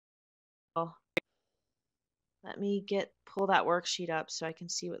let me pull that worksheet up so I can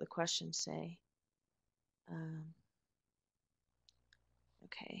see what the questions say.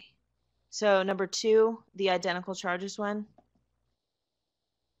 Okay. So number 2, the identical charges one,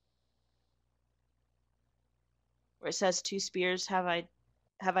 where it says 2 spheres have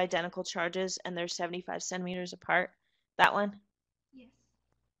identical charges and they're 75 centimeters apart. That one? Yes.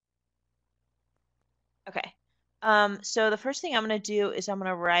 Okay. So the first thing I'm going to do is I'm going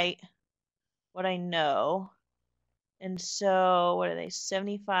to write what I know. And so what are they?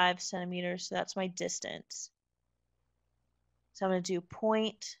 75 centimeters. So that's my distance. So I'm going to do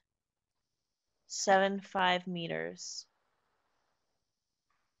 0.75 meters.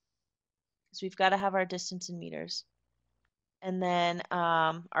 Because we've got to have our distance in meters. And then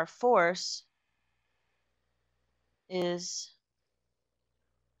our force is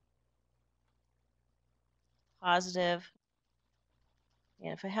positive.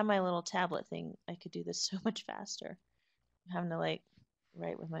 And if I had my little tablet thing, I could do this so much faster. I'm having to like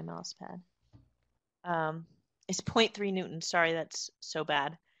write with my mouse pad. It's 0.3 newtons. Sorry, that's so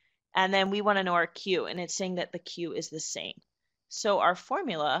bad. And then we want to know our Q, and it's saying that the Q is the same. So our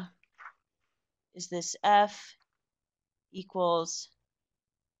formula is this F equals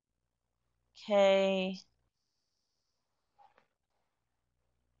K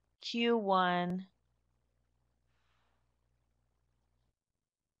Q1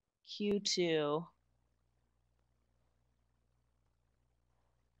 Q2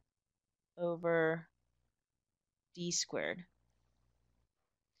 over D squared.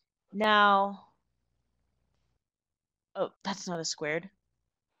 Now, oh, that's not a squared.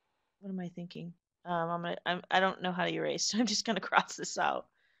 What am I thinking? I don't know how to erase, so I'm just gonna cross this out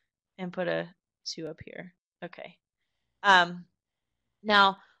and put a 2 up here. Okay.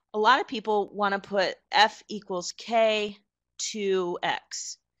 Now a lot of people want to put F equals K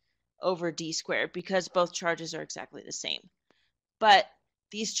 2x over D squared because both charges are exactly the same. But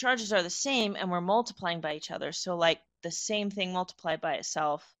these charges are the same and we're multiplying by each other. So like the same thing multiplied by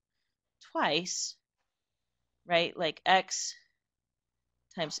itself twice, right? Like x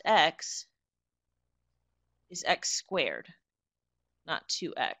times x is x squared, not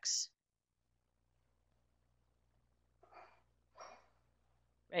 2x.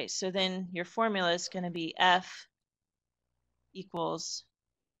 Right, so then your formula is going to be F equals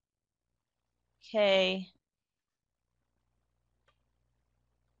K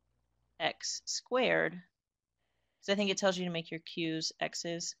x squared. Because I think it tells you to make your Q's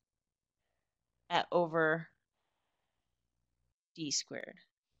x's at over D squared.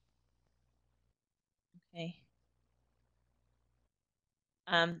 Okay.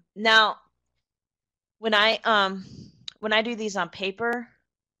 Now, when I do these on paper,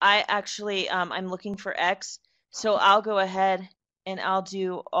 I actually I'm looking for x, so I'll go ahead and I'll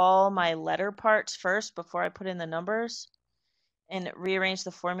do all my letter parts first before I put in the numbers and rearrange the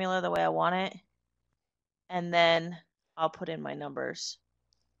formula the way I want it, and then I'll put in my numbers.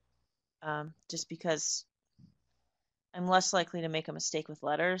 Just because I'm less likely to make a mistake with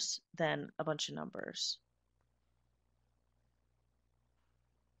letters than a bunch of numbers.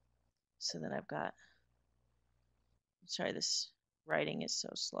 So then I've got, sorry, this writing is so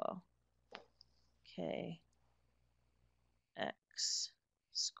slow. K x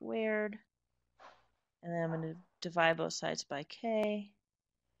squared, and then I'm going to divide both sides by k.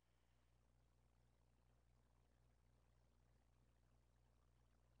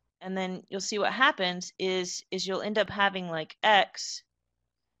 And then you'll see what happens is you'll end up having like x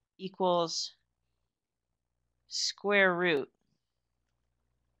equals square root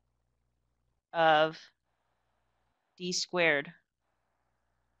of d squared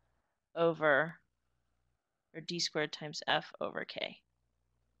over, or d squared times f over k.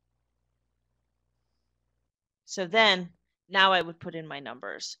 So then now I would put in my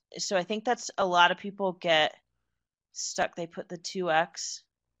numbers. So I think that's a lot of people get stuck. They put the 2x.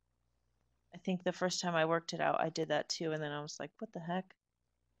 I think the first time I worked it out, I did that too. And then I was like, what the heck?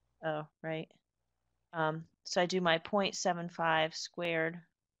 Oh, right. So I do my 0.75 squared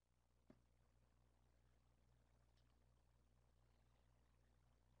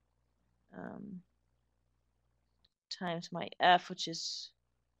times my f, which is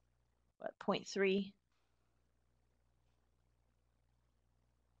what, 0.3.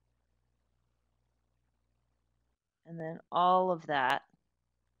 And then all of that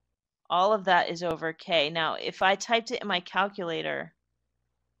is over k. Now, if I typed it in my calculator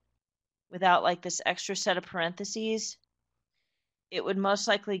without like this extra set of parentheses, it would most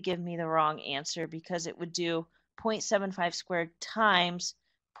likely give me the wrong answer because it would do 0.75 squared times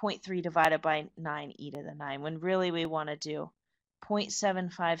 0.3 divided by 9 e to the 9, when really we want to do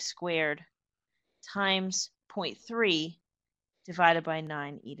 0.75 squared times 0.3 divided by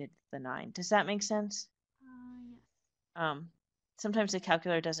 9 e to the 9. Does that make sense? Yes. Sometimes the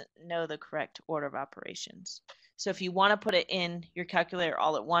calculator doesn't know the correct order of operations. So if you want to put it in your calculator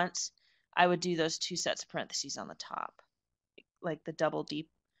all at once, I would do those two sets of parentheses on the top, like the double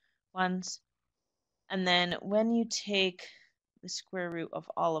deep ones. And then when you take the square root of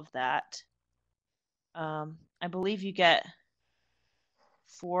all of that, I believe you get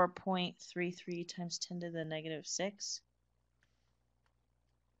 4.33 times 10 to the negative 6.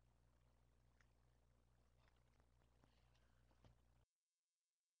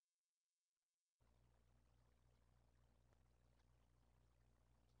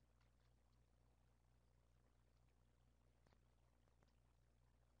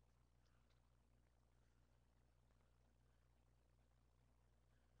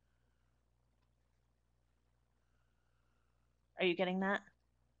 Are you getting that?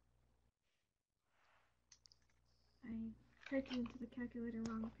 I typed it into the calculator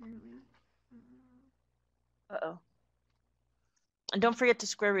wrong, apparently. Uh-oh. And don't forget to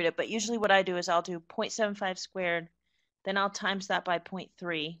square root it, but usually what I do is I'll do 0.75 squared, then I'll times that by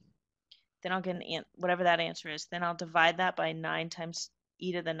 0.3, then I'll get whatever that answer is, then I'll divide that by 9 times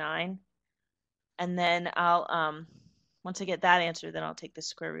e to the 9, and then I'll, once I get that answer, then I'll take the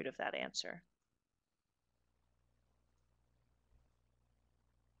square root of that answer.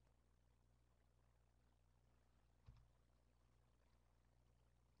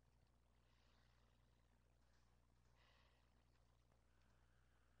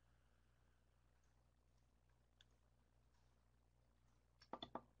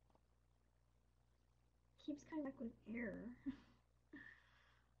 Keeps coming back with error.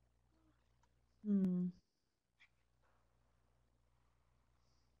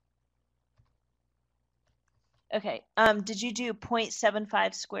 Okay, did you do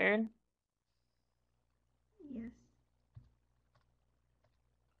 0.75 squared? Yes.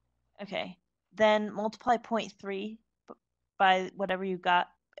 Okay, then multiply 0.3 by whatever you got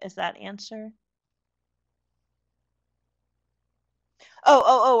as that answer.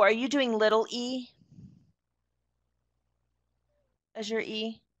 Oh, are you doing little e as your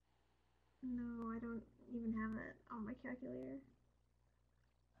e? No, I don't even have it on my calculator.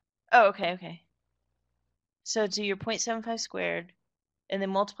 Oh, okay. So do your 0.75 squared, and then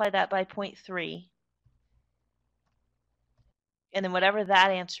multiply that by 0.3. And then whatever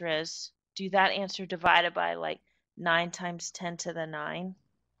that answer is, do that answer divided by like 9 times 10 to the 9.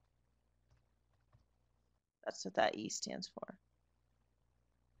 That's what that e stands for.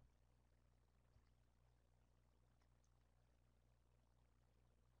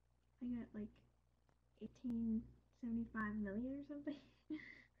 I got like 1875 million or something.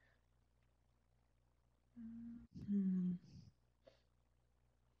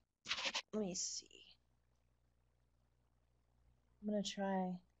 Let me see. I'm going to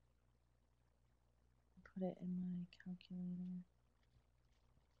try put it in my calculator.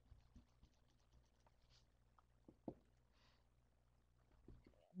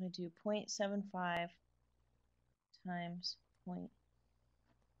 I'm going to do 0.75 times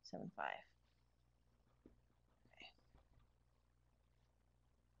 0.75. Okay.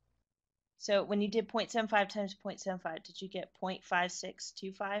 So when you did 0.75 times 0.75, did you get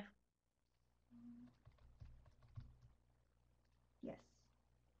 0.5625? Yes.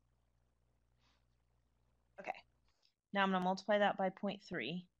 Okay. Now I'm going to multiply that by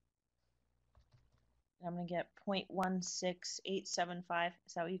 0.3. And I'm going to get 0.16875.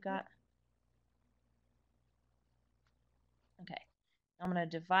 Is that what you got? Okay. I'm going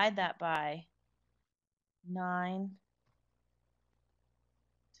to divide that by 9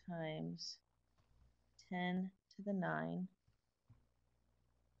 times 10 to the 9.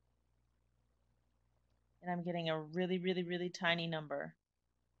 And I'm getting a really tiny number.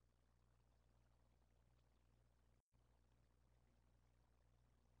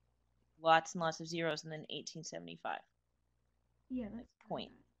 Lots and lots of zeros, and then 1875. Yeah, that's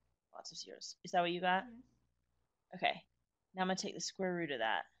point. Lots of zeros. Is that what you got? Yes. Okay. Now I'm going to take the square root of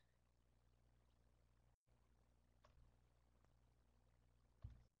that.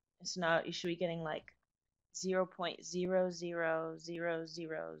 So now you should be getting like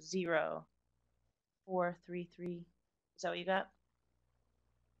 0.000000433. Is that what you got?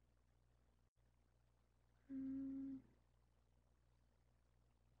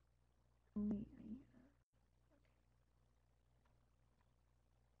 Only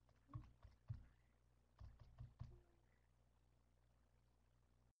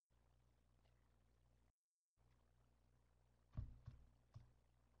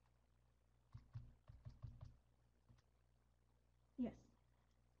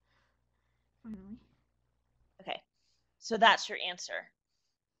finally. Okay, so that's your answer.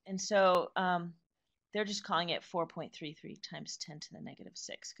 And so they're just calling it 4.33 times 10 to the negative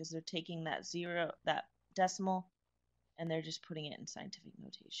 6 because they're taking that decimal, and they're just putting it in scientific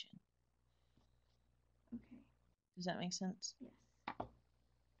notation. Okay. Does that make sense? Yes.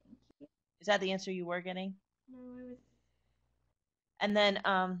 Thank you. Is that the answer you were getting? No, I was. And then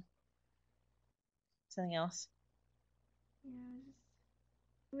something else. Yeah, I was just.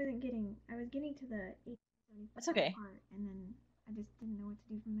 I wasn't getting. I was getting to the 1875 That's okay. part, and then I just didn't know what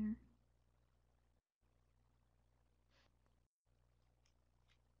to do from there.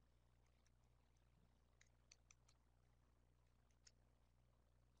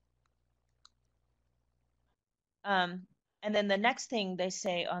 And then the next thing they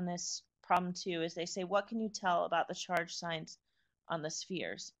say on this problem two is they say, what can you tell about the charge signs on the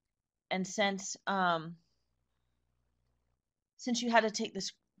spheres? And since you had to take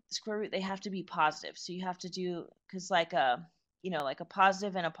the square root, they have to be positive. So you have to do, because like like a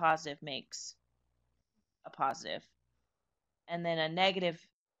positive and a positive makes a positive, and then a negative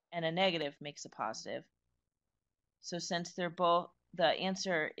and a negative makes a positive. So since they're both, the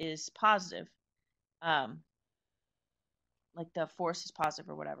answer is positive, um, like the force is positive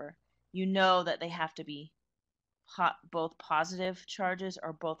or whatever, you know that they have to be both positive charges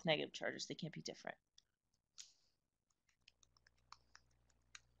or both negative charges. They can't be different.